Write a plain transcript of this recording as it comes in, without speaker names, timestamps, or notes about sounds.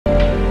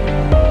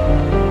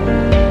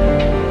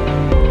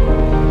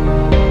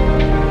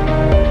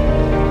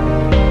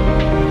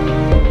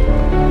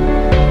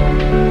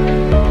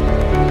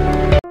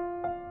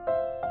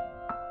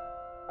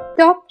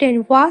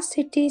10 worst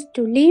cities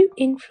to live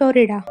in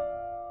Florida.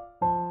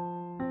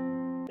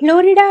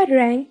 Florida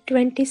ranked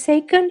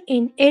 22nd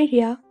in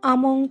area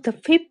among the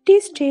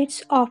 50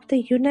 states of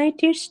the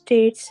United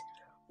States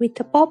with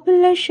a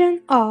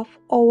population of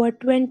over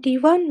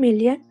 21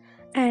 million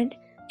and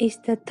is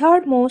the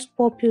third most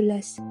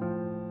populous.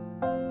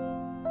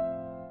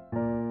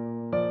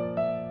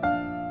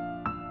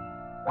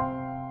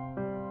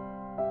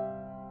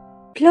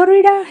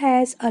 Florida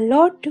has a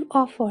lot to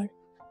offer: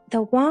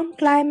 the warm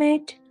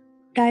climate,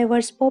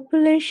 diverse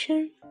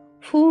population,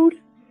 food,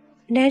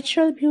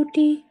 natural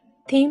beauty,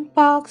 theme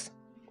parks,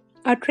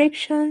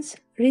 attractions,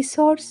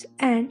 resorts,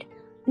 and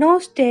no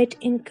state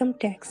income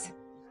tax.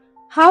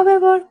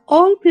 However,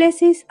 all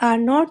places are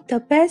not the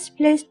best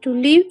place to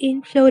live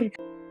in Florida.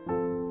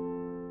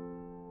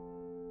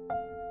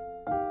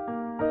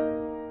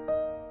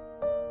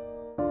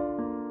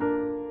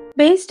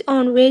 Based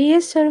on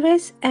various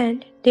surveys and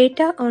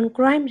data on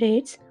crime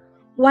rates,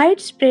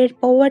 widespread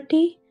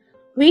poverty,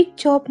 weak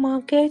job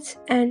markets,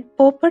 and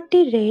poverty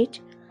rate,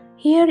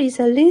 here is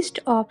a list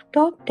of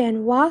top 10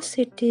 worst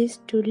cities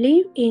to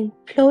live in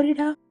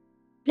Florida,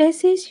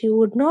 places you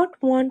would not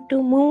want to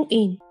move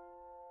in.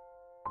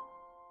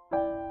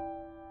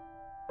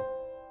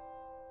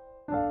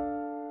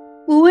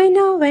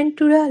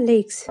 Buenaventura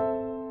Lakes.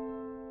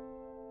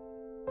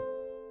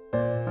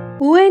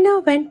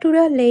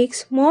 Buenaventura Lakes,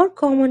 more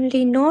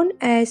commonly known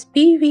as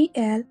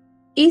BVL,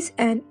 is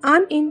an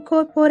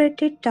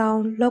unincorporated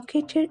town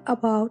located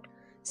about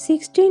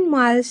 16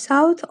 miles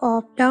south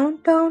of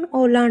downtown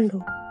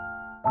Orlando.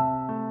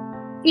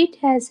 It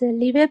has a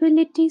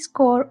livability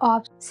score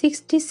of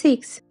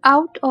 66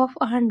 out of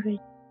 100.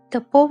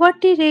 The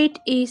poverty rate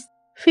is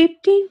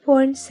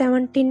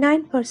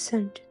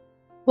 15.79%,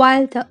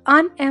 while the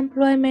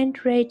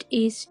unemployment rate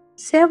is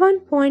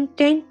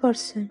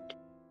 7.10%.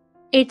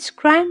 Its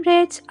crime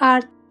rates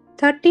are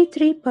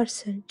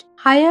 33%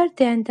 higher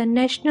than the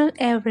national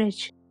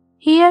average.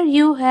 Here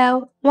you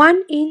have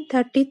 1 in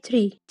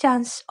 33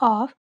 chance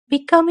of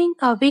becoming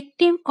a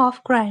victim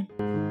of crime.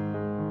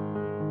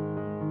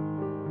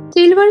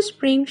 Silver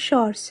Spring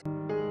Shores.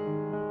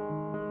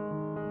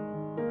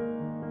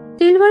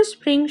 Silver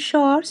Spring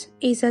Shores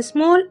is a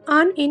small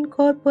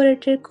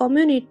unincorporated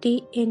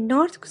community in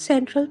north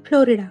central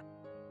Florida.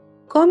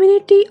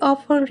 Community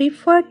often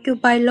referred to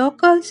by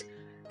locals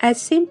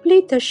as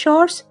simply the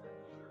Shores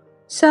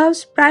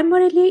serves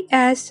primarily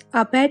as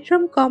a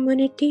bedroom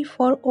community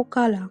for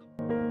Ocala.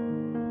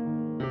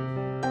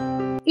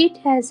 It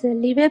has a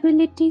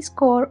livability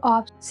score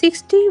of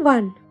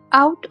 61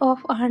 out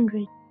of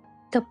 100.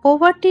 The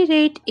poverty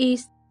rate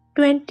is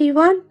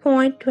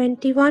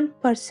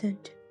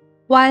 21.21%,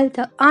 while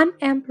the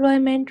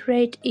unemployment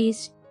rate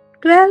is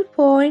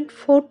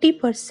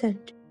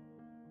 12.40%.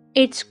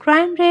 Its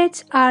crime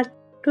rates are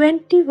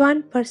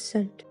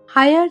 21%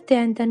 higher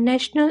than the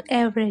national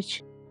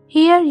average.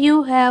 Here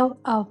you have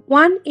a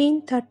 1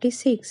 in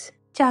 36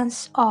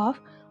 chance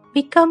of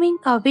becoming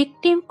a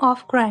victim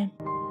of crime.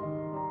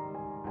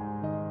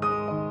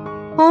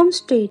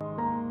 Homestead.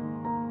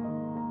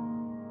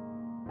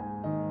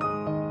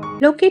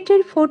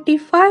 Located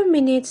 45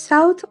 minutes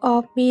south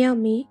of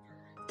Miami,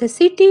 the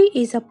city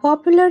is a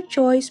popular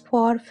choice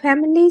for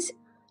families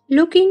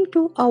looking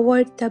to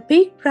avoid the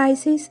big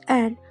prices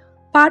and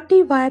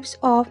party vibes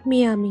of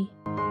Miami.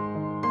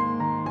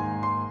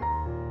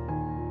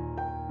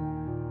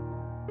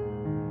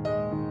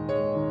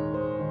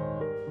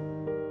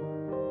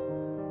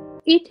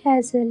 It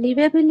has a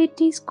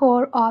livability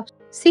score of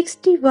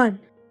 61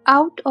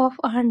 out of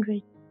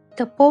 100.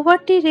 The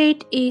poverty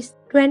rate is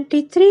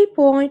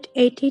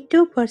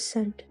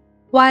 23.82%,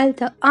 while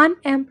the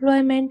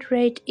unemployment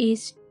rate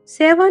is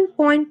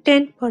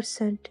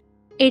 7.10%.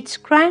 Its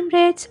crime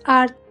rates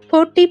are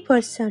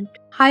 40%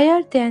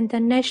 higher than the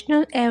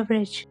national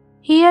average.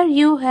 Here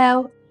you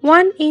have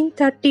 1 in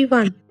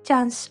 31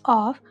 chance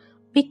of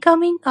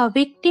becoming a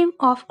victim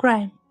of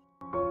crime.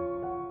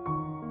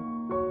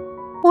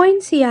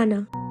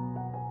 Poinciana.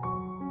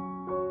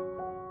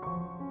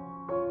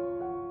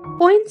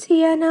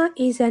 Poinciana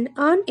is an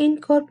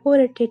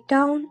unincorporated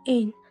town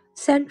in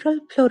central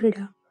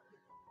Florida.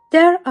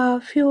 There are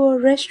fewer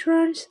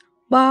restaurants,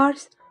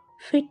 bars,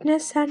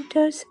 fitness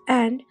centers,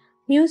 and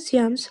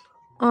museums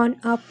on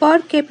a per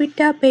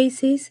capita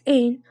basis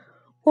in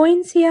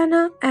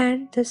Poinciana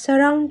and the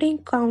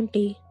surrounding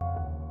county.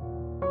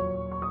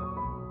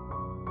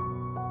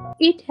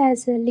 It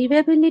has a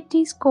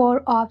livability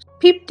score of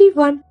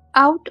 51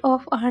 out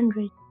of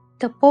 100.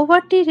 The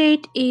poverty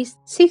rate is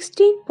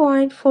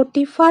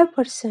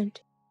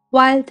 16.45%,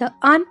 while the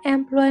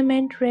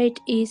unemployment rate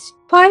is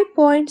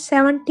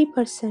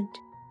 5.70%.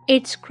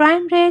 Its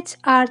crime rates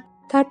are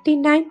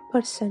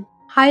 39%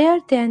 higher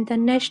than the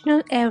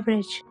national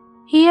average.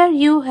 Here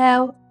you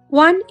have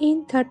 1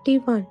 in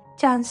 31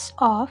 chance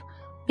of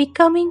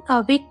becoming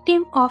a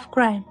victim of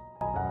crime.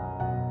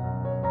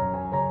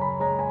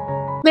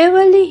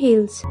 Beverly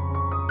Hills.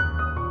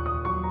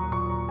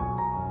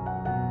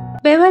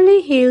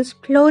 Beverly Hills,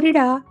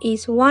 Florida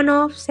is one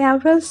of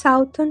several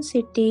southern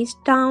cities,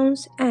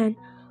 towns, and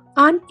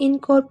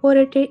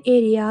unincorporated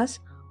areas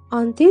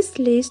on this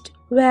list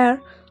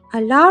where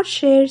a large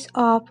share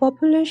of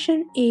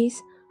population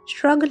is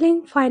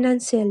struggling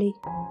financially.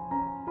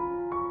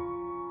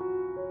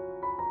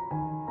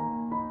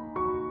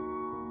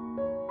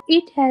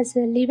 It has a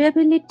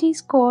livability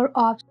score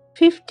of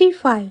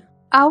 55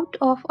 out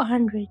of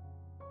 100.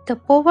 The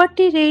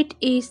poverty rate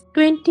is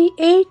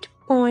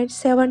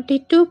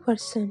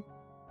 28.72%,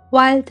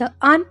 while the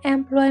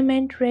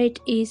unemployment rate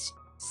is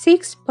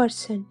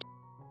 6%.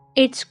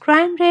 Its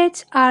crime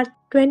rates are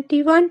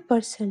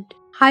 21%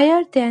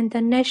 higher than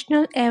the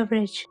national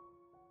average.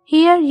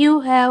 Here you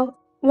have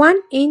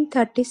 1 in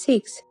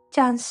 36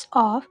 chance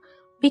of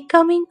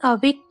becoming a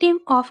victim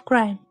of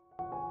crime.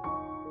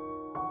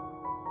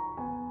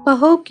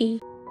 Pahokee,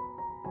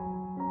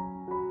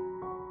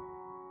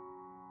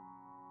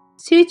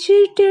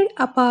 situated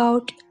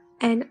about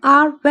an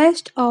hour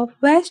west of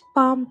West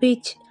Palm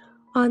Beach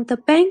on the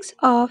banks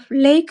of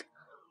Lake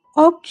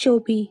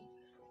Okeechobee,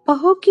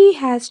 Pahokee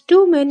has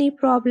too many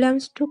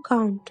problems to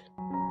count.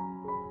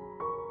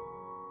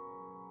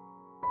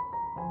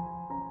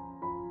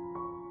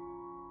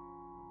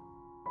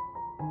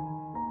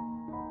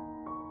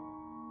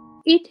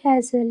 It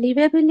has a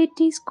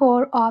livability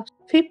score of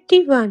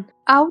 51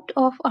 out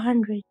of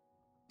 100.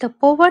 The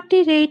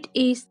poverty rate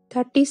is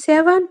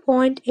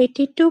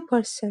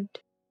 37.82%,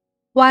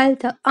 while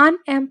the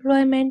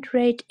unemployment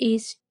rate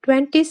is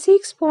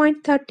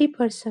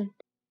 26.30%.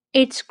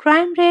 Its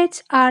crime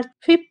rates are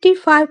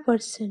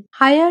 55%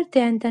 higher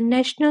than the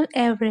national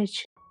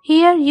average.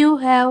 Here you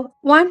have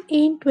 1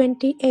 in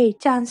 28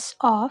 chance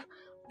of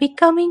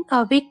becoming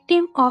a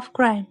victim of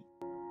crime.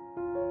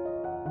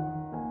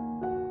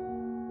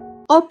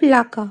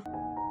 Oplaka,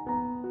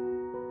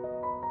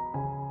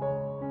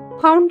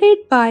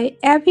 founded by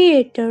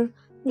aviator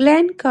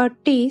Glenn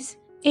Curtis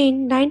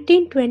in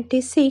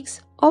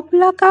 1926,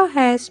 Oplaka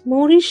has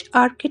Moorish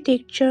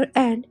architecture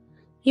and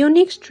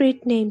unique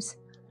street names.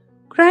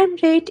 Crime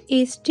rate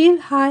is still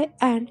high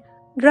and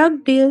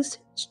drug deals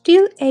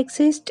still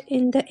exist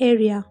in the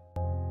area.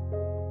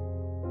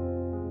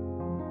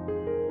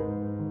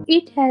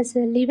 It has a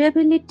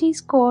livability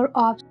score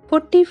of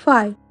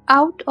 45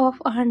 out of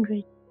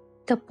 100.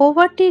 The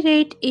poverty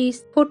rate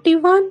is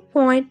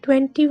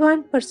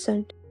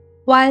 41.21%,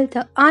 while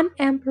the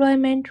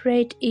unemployment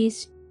rate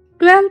is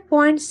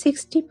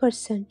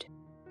 12.60%.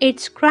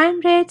 Its crime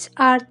rates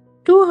are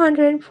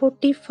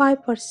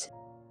 245%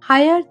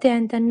 higher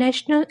than the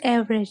national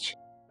average.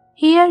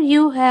 Here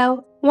you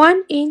have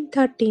 1 in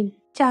 13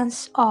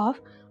 chance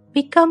of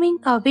becoming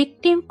a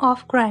victim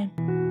of crime.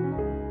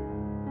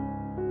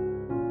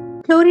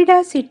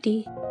 Florida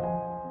City.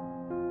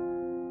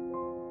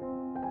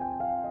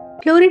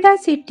 Florida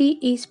City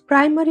is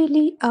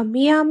primarily a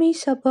Miami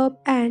suburb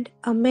and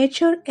a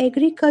major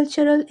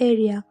agricultural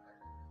area.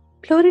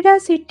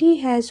 Florida City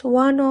has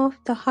one of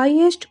the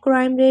highest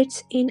crime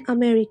rates in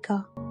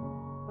America.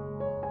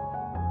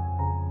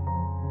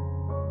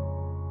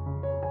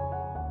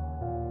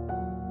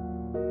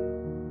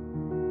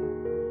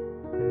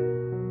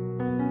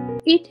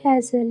 It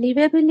has a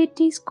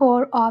livability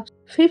score of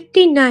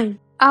 59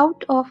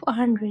 out of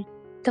 100.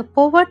 The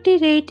poverty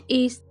rate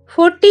is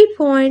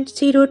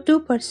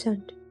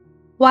 40.02%,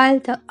 while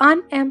the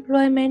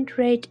unemployment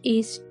rate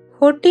is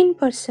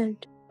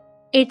 14%.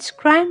 Its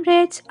crime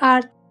rates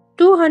are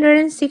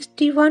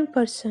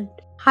 261%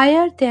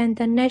 higher than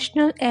the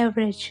national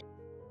average.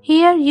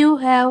 Here you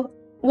have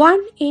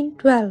 1 in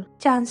 12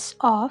 chance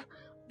of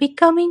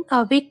becoming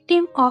a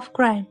victim of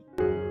crime.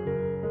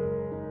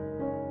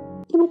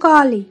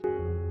 Imkali.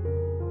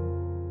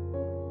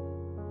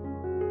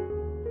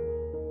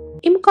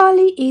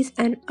 Imkali is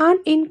an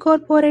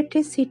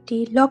unincorporated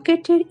city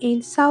located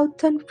in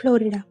southern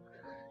Florida.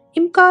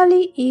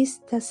 Imkali is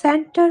the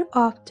center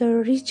of the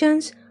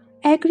region's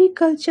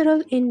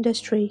agricultural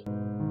industry.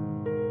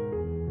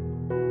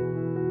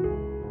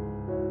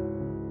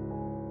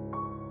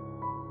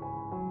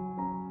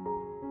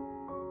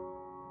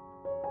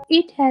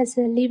 It has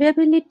a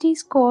livability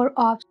score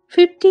of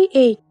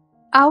 58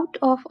 out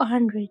of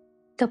 100.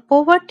 The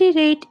poverty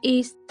rate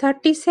is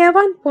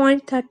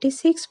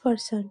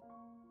 37.36%,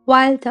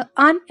 while the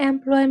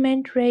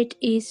unemployment rate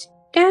is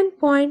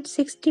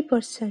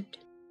 10.60%.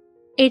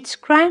 Its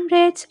crime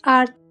rates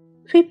are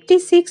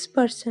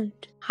 56%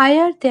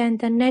 higher than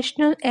the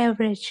national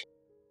average.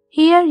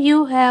 Here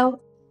you have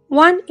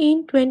 1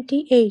 in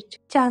 28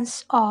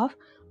 chance of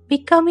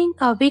becoming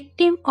a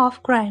victim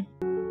of crime.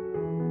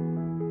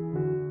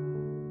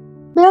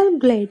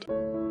 Belgrade.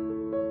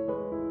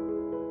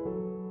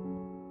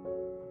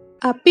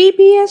 A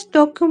PBS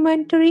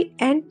documentary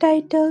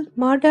entitled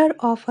Murder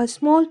of a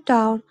Small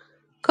Town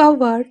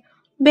covered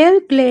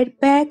Belgrade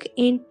back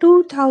in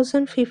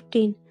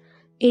 2015.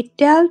 It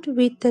dealt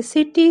with the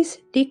city's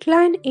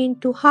decline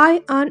into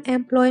high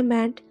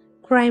unemployment,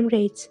 crime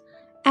rates,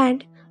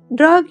 and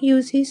drug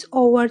uses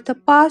over the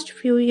past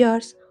few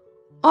years,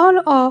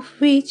 all of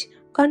which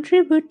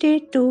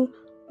contributed to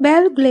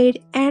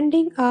Belgrade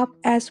ending up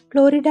as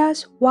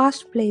Florida's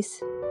worst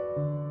place.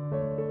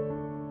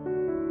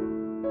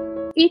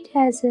 It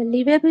has a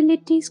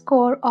livability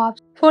score of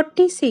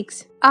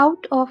 46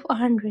 out of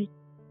 100.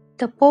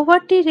 The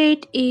poverty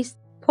rate is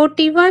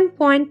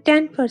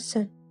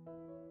 41.10%,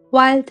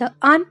 while the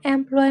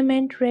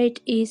unemployment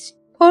rate is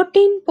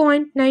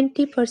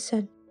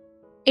 14.90%.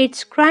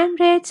 Its crime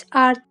rates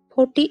are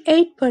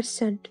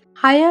 48%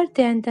 higher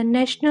than the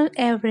national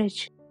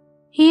average.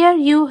 Here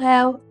you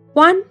have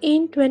 1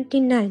 in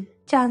 29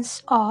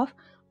 chance of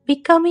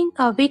becoming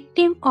a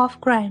victim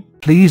of crime.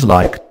 Please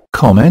like,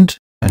 comment,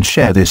 and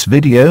share this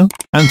video,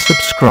 and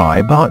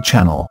subscribe our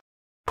channel.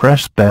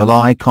 Press bell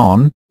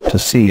icon to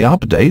see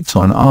updates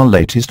on our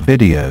latest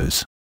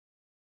videos.